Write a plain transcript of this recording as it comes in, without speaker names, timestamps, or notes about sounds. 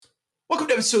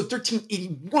episode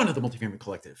 1381 of the Multifamily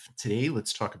Collective. Today,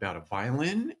 let's talk about a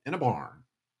violin and a barn.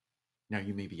 Now,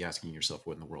 you may be asking yourself,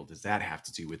 what in the world does that have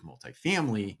to do with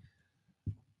multifamily?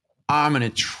 I'm going to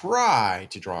try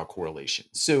to draw a correlation.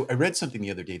 So I read something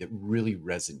the other day that really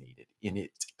resonated, and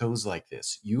it goes like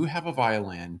this. You have a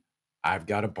violin, I've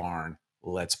got a barn,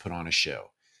 let's put on a show.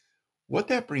 What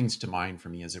that brings to mind for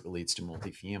me as it relates to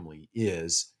multifamily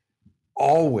is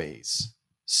always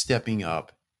stepping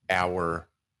up our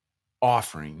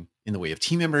offering in the way of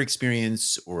team member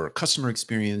experience or customer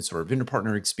experience or vendor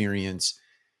partner experience.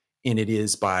 And it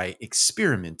is by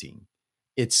experimenting.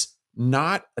 It's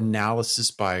not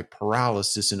analysis by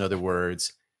paralysis. In other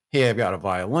words, hey, I've got a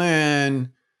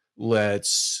violin.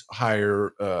 Let's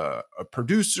hire a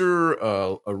producer,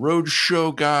 a road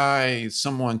show guy,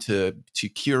 someone to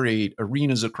curate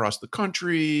arenas across the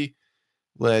country.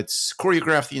 Let's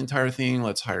choreograph the entire thing.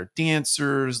 Let's hire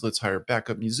dancers. Let's hire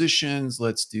backup musicians.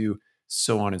 Let's do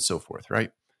so on and so forth,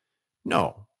 right?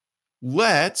 No,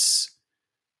 let's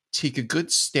take a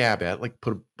good stab at, like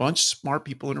put a bunch of smart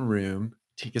people in a room,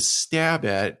 take a stab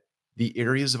at the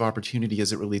areas of opportunity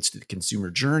as it relates to the consumer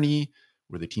journey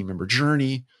or the team member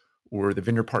journey or the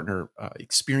vendor partner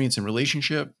experience and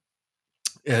relationship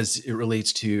as it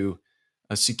relates to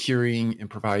securing and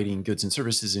providing goods and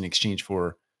services in exchange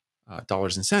for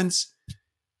dollars and cents.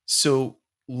 So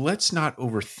let's not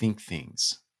overthink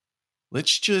things.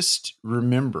 Let's just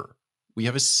remember we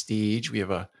have a stage, we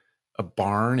have a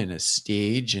barn and a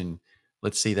stage, and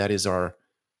let's say that is our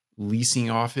leasing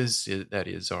office, that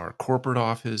is our corporate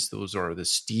office. Those are the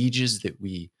stages that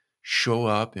we show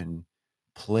up and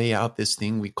play out this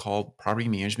thing we call property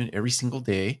management every single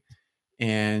day.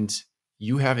 And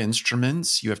you have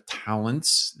instruments, you have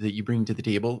talents that you bring to the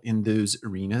table in those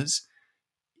arenas.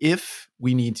 If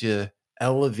we need to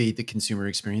elevate the consumer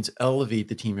experience, elevate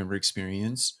the team member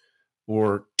experience,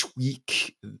 or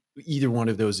tweak either one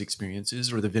of those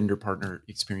experiences or the vendor partner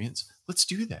experience, let's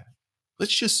do that.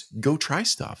 Let's just go try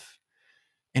stuff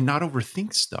and not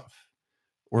overthink stuff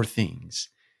or things,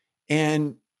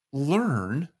 and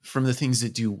learn from the things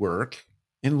that do work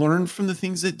and learn from the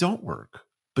things that don't work.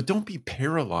 But don't be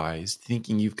paralyzed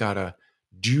thinking you've got to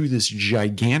do this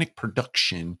gigantic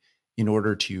production in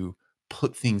order to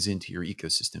put things into your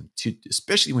ecosystem,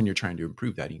 especially when you're trying to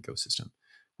improve that ecosystem,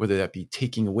 whether that be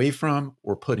taking away from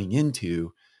or putting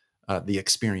into the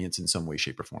experience in some way,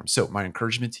 shape, or form. So my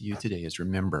encouragement to you today is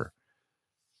remember,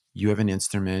 you have an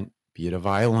instrument, be it a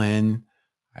violin,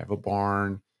 I have a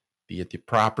barn, be it the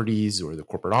properties or the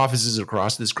corporate offices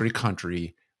across this great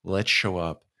country. Let's show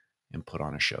up and put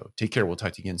on a show. Take care. We'll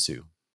talk to you again soon.